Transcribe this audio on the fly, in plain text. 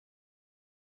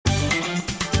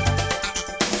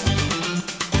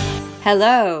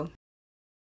Hello!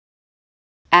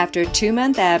 After a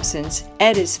 2-month absence,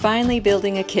 Ed is finally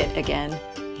building a kit again.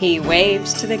 He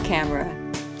waves to the camera.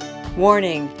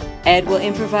 Warning, Ed will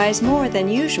improvise more than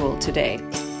usual today.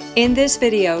 In this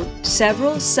video,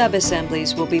 several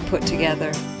sub-assemblies will be put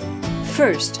together.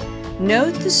 First,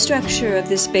 note the structure of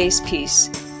this base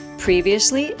piece.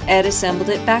 Previously, Ed assembled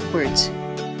it backwards.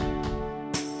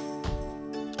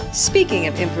 Speaking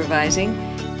of improvising,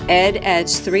 Ed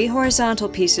adds 3 horizontal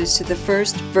pieces to the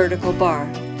first vertical bar.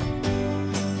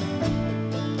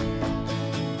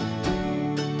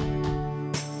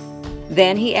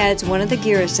 Then he adds one of the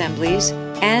gear assemblies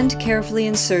and carefully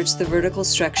inserts the vertical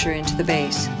structure into the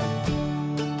base.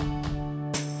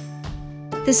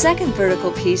 The second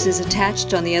vertical piece is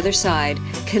attached on the other side,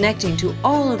 connecting to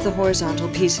all of the horizontal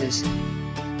pieces.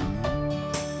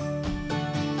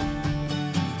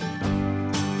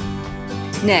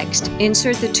 Next,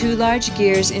 insert the 2 large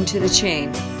gears into the chain.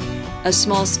 A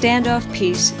small standoff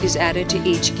piece is added to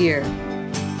each gear.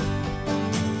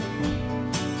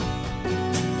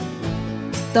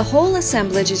 The whole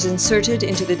assemblage is inserted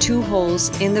into the 2 holes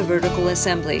in the vertical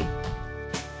assembly.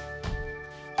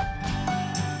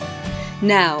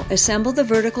 Now, assemble the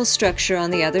vertical structure on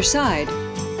the other side.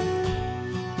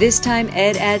 This time,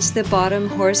 Ed adds the bottom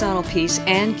horizontal piece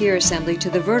and gear assembly to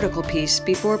the vertical piece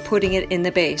before putting it in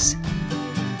the base.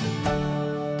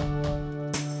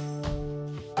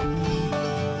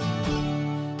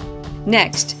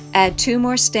 Next, add 2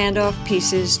 more standoff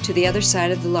pieces to the other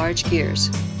side of the large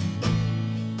gears.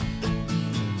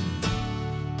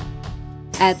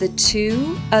 Add the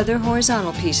 2 other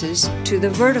horizontal pieces to the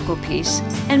vertical piece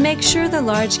and make sure the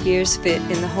large gears fit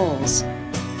in the holes.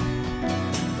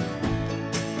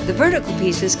 The vertical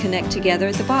pieces connect together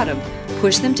at the bottom.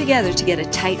 Push them together to get a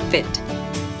tight fit.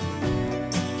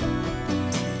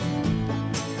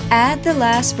 Add the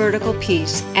last vertical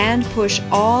piece and push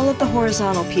all of the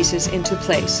horizontal pieces into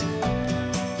place.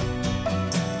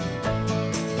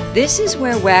 This is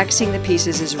where waxing the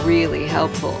pieces is really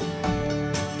helpful.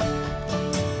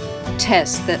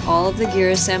 Test that all of the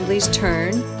gear assemblies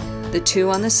turn, the 2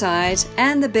 on the sides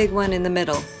and the big one in the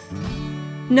middle.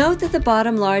 Note that the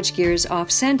bottom large gear is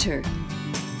off-center.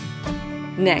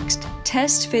 Next,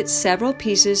 test fit several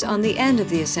pieces on the end of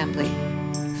the assembly.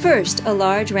 First, a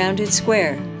large rounded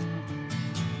square.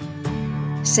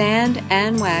 Sand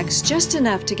and wax just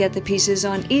enough to get the pieces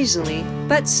on easily,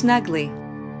 but snugly.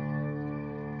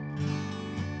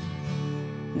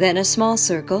 Then a small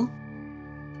circle.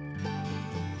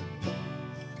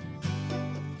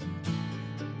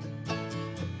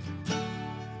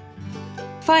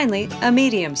 Finally, a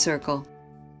medium circle.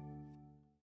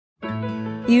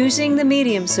 Using the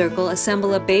medium circle,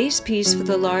 assemble a base piece for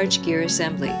the large gear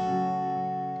assembly.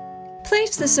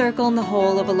 Place the circle in the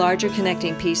hole of a larger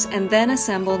connecting piece and then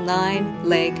assemble 9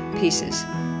 leg pieces.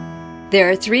 There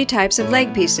are 3 types of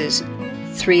leg pieces,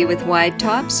 3 with wide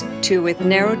tops, 2 with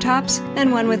narrow tops,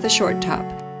 and 1 with a short top.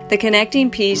 The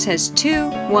connecting piece has 2,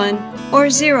 1, or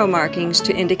 0 markings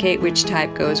to indicate which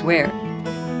type goes where.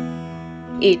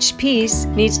 Each piece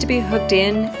needs to be hooked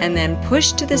in and then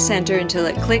pushed to the center until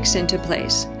it clicks into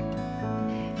place.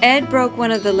 Ed broke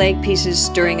one of the leg pieces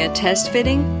during a test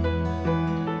fitting.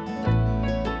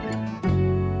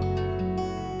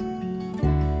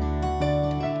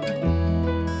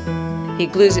 He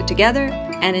glues it together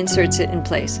and inserts it in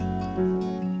place.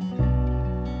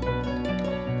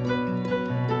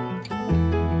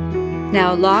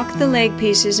 Now lock the leg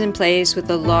pieces in place with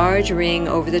a large ring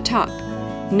over the top.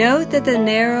 Note that the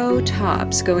narrow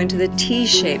tops go into the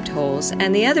T-shaped holes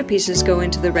and the other pieces go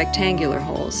into the rectangular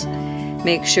holes.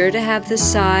 Make sure to have the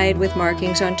side with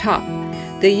markings on top.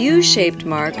 The U-shaped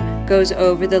mark goes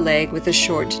over the leg with a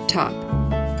short top.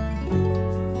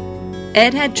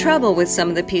 Ed had trouble with some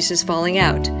of the pieces falling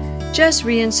out. Just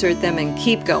reinsert them and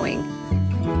keep going.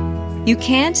 You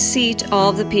can't seat all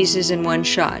of the pieces in one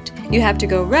shot. You have to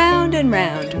go round and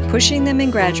round, pushing them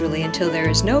in gradually until there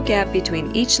is no gap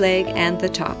between each leg and the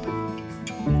top.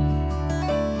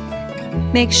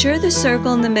 Make sure the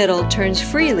circle in the middle turns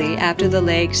freely after the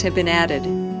legs have been added.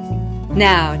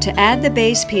 Now, to add the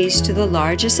base piece to the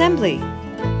large assembly.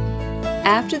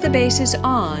 After the base is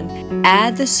on,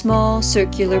 add the small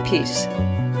circular piece.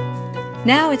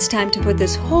 Now it's time to put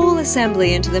this whole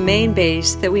assembly into the main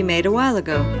base that we made a while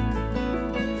ago.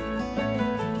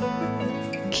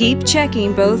 Keep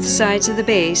checking both sides of the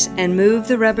base and move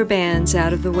the rubber bands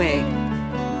out of the way.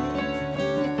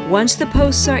 Once the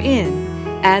posts are in,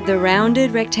 add the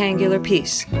rounded rectangular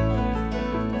piece.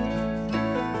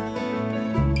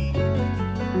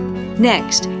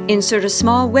 Next, insert a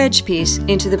small wedge piece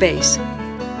into the base.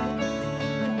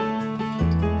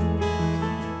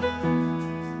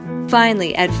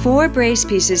 Finally, add 4 brace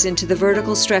pieces into the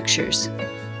vertical structures.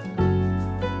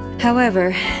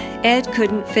 However, Ed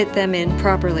couldn't fit them in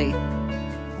properly.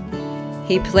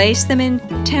 He placed them in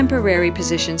temporary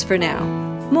positions for now.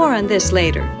 More on this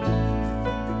later.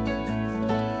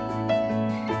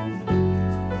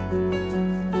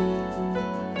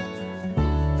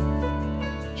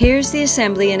 Here's the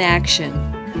assembly in action.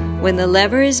 When the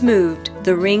lever is moved,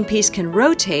 the ring piece can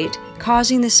rotate,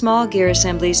 causing the small gear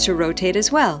assemblies to rotate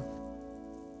as well.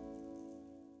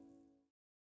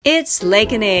 It's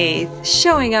Lakenaith,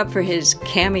 showing up for his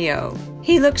cameo.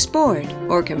 He looks bored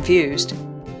or confused.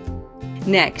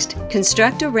 Next,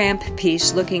 construct a ramp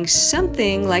piece looking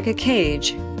something like a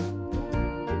cage.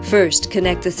 First,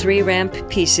 connect the 3 ramp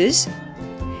pieces.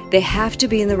 They have to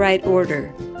be in the right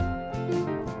order.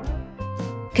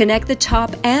 Connect the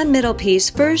top and middle piece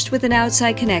first with an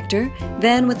outside connector,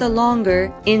 then with a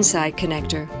longer inside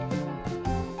connector.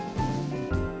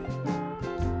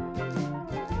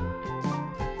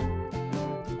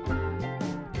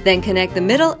 Then connect the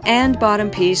middle and bottom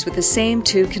piece with the same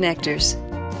 2 connectors.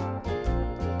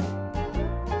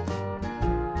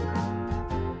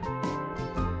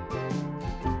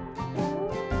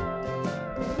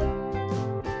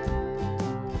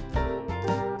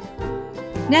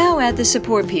 Now add the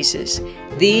support pieces.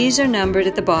 These are numbered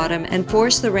at the bottom and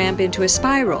force the ramp into a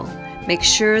spiral. Make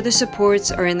sure the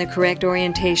supports are in the correct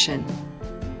orientation.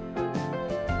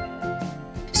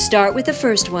 Start with the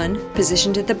first one,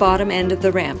 positioned at the bottom end of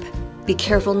the ramp. Be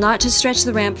careful not to stretch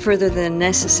the ramp further than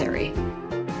necessary.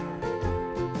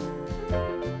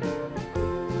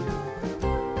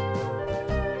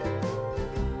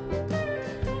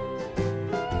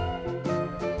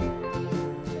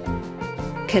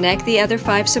 Connect the other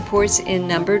 5 supports in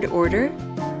numbered order.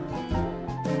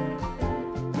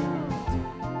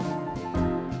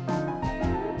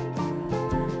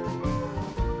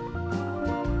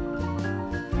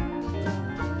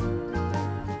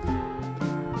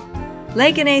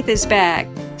 Lakenaith is back.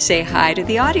 Say hi to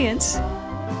the audience.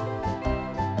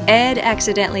 Ed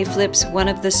accidentally flips one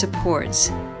of the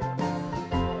supports.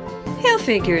 He'll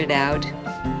figure it out.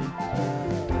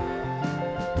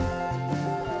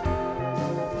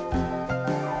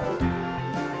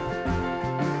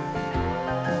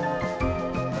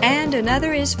 And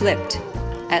another is flipped.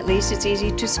 At least it's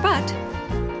easy to spot.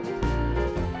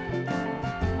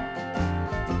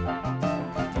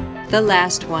 The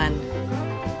last one.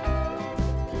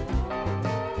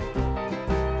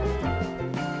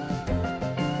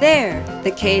 There,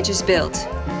 the cage is built.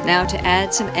 Now to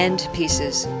add some end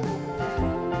pieces.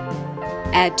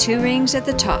 Add 2 rings at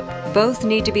the top. Both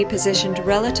need to be positioned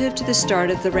relative to the start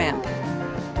of the ramp.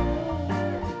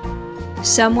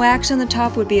 Some wax on the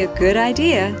top would be a good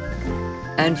idea.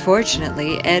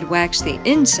 Unfortunately, Ed waxed the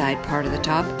inside part of the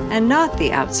top and not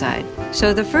the outside,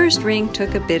 so the first ring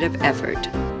took a bit of effort.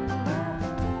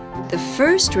 The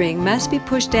first ring must be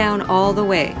pushed down all the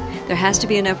way. There has to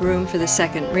be enough room for the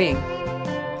second ring.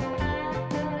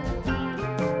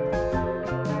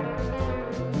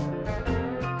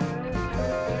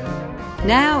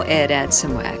 Now Ed adds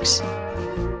some wax.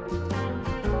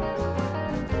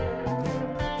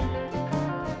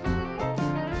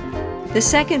 The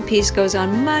second piece goes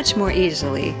on much more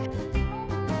easily.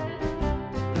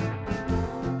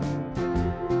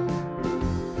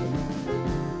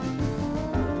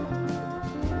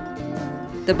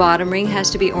 The bottom ring has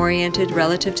to be oriented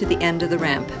relative to the end of the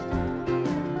ramp.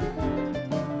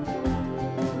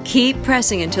 Keep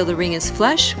pressing until the ring is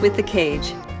flush with the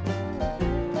cage.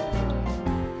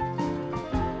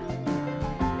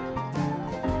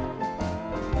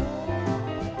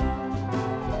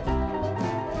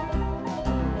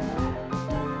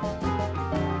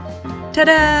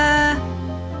 Ta-da!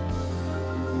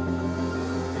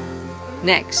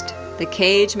 Next, the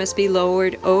cage must be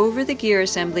lowered over the gear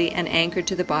assembly and anchored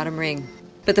to the bottom ring.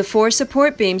 But the 4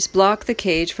 support beams block the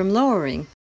cage from lowering.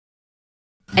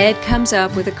 Ed comes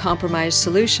up with a compromise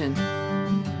solution.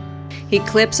 He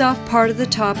clips off part of the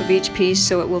top of each piece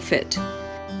so it will fit.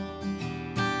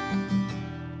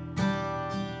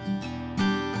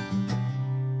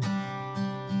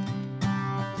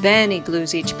 Then he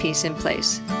glues each piece in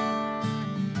place.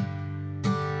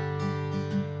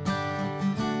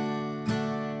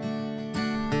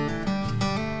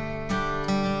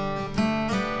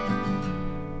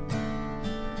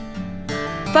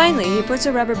 Finally, he puts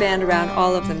a rubber band around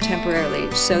all of them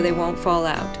temporarily so they won't fall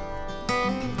out.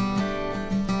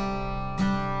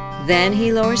 Then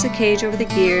he lowers the cage over the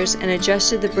gears and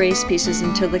adjusted the brace pieces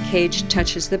until the cage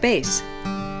touches the base.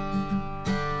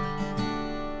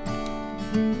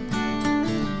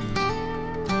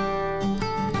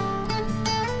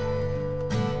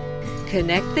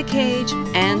 connect the cage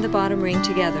and the bottom ring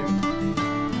together.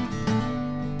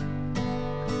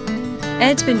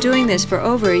 Ed's been doing this for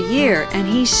over a year and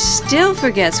he still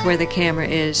forgets where the camera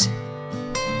is.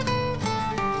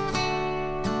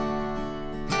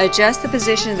 Adjust the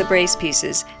position of the brace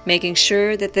pieces, making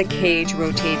sure that the cage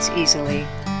rotates easily.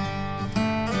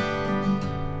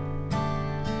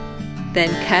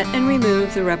 Then cut and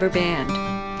remove the rubber band.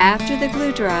 After the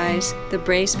glue dries, the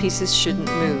brace pieces shouldn't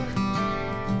move.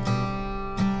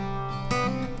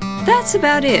 That's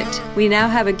about it. We now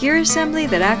have a gear assembly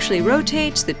that actually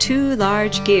rotates the two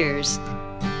large gears.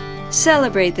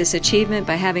 Celebrate this achievement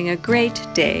by having a great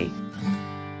day.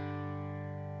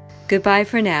 Goodbye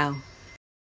for now.